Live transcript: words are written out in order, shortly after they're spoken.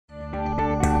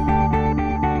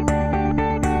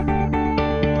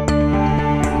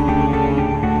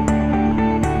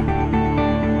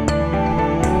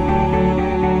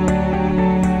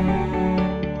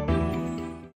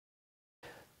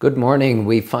Good morning.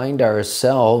 We find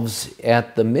ourselves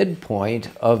at the midpoint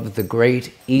of the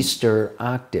great Easter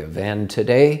Octave, and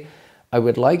today I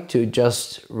would like to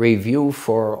just review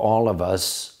for all of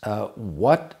us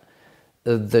what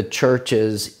the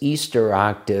Church's Easter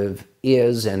Octave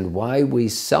is and why we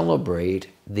celebrate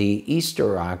the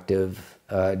Easter Octave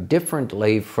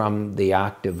differently from the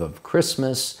octave of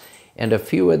Christmas and a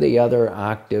few of the other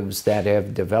octaves that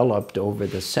have developed over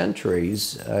the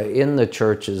centuries in the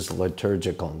Church's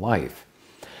liturgical life.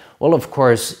 Well, of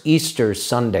course, Easter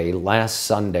Sunday, last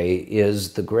Sunday,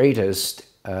 is the greatest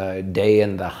day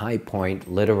and the high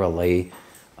point, literally,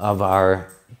 of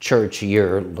our church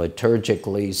year,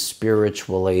 liturgically,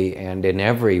 spiritually, and in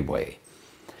every way.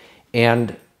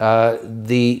 And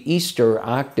the Easter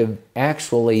Octave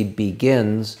actually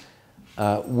begins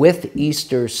with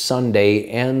Easter Sunday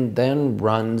and then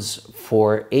runs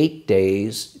for 8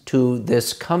 days to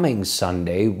this coming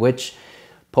Sunday, which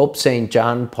Pope St.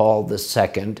 John Paul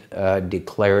II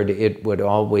declared it would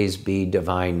always be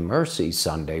Divine Mercy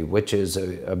Sunday, which is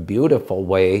a beautiful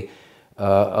way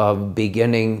of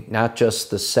beginning not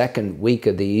just the second week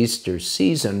of the Easter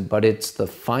season, but it's the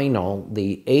final,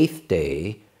 the 8th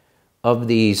day of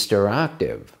the Easter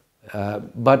Octave.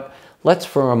 But let's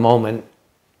for a moment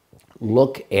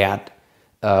look at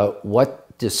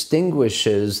what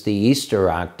distinguishes the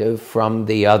Easter Octave from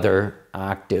the other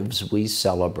octaves we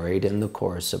celebrate in the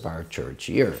course of our church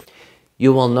year.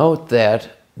 You will note that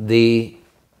the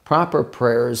proper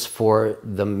prayers for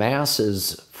the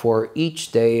Masses for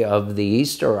each day of the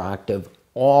Easter Octave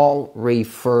all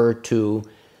refer to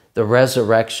the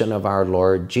resurrection of our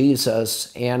Lord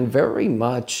Jesus and very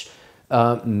much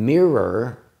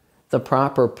mirror the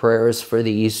proper prayers for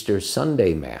the Easter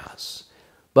Sunday Mass.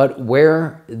 But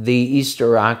where the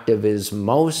Easter Octave is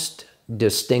most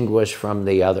distinguished from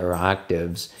the other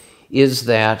octaves is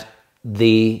that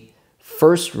the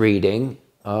first reading,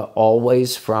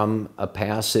 always from a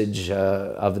passage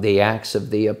of the Acts of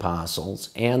the Apostles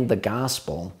and the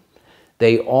Gospel,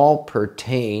 they all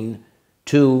pertain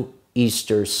to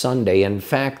Easter Sunday. In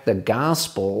fact, the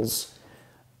Gospels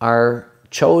are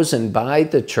chosen by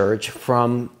the Church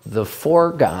from the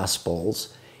 4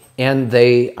 Gospels, and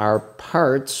they are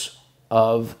parts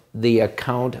of the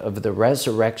account of the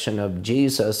resurrection of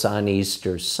Jesus on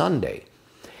Easter Sunday.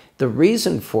 The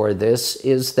reason for this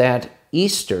is that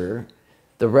Easter,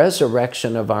 the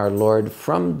resurrection of our Lord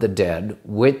from the dead,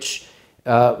 which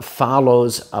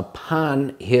follows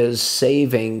upon his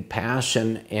saving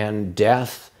passion and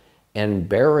death and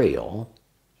burial,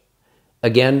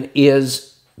 again, is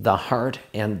the heart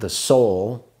and the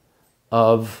soul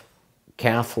of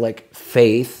Catholic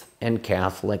faith and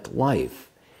Catholic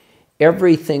life.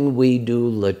 Everything we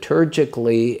do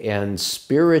liturgically and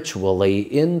spiritually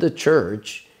in the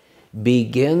Church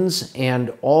begins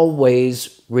and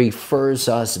always refers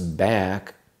us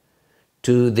back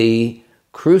to the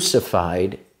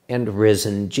crucified and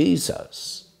risen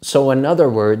Jesus. So in other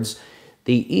words,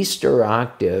 the Easter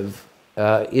Octave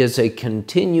is a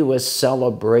continuous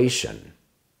celebration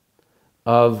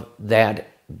of that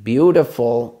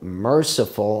beautiful,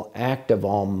 merciful act of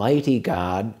Almighty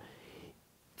God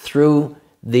through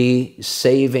the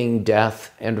saving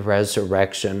death and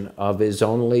resurrection of His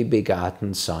only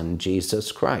begotten Son,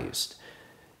 Jesus Christ.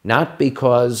 Not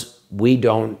because we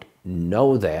don't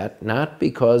know that, not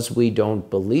because we don't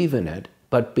believe in it,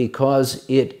 but because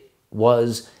it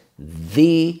was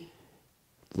the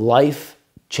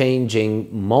life-changing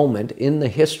moment in the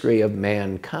history of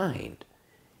mankind.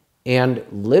 And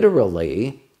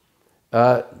literally,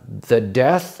 the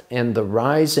death and the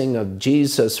rising of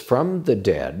Jesus from the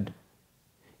dead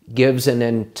gives an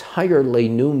entirely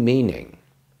new meaning,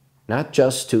 not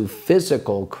just to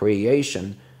physical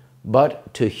creation,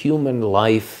 but to human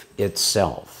life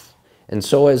itself. And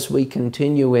so as we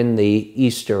continue in the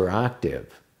Easter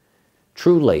Octave,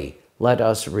 truly let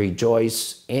us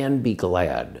rejoice and be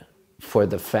glad for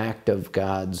the fact of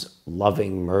God's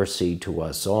loving mercy to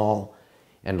us all,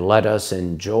 and let us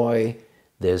enjoy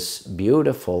this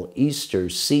beautiful Easter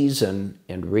season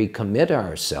and recommit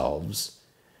ourselves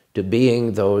to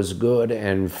being those good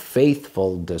and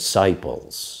faithful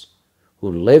disciples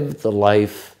who live the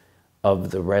life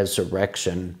of the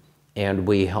resurrection, and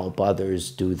we help others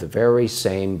do the very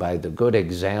same by the good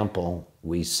example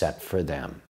we set for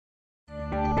them.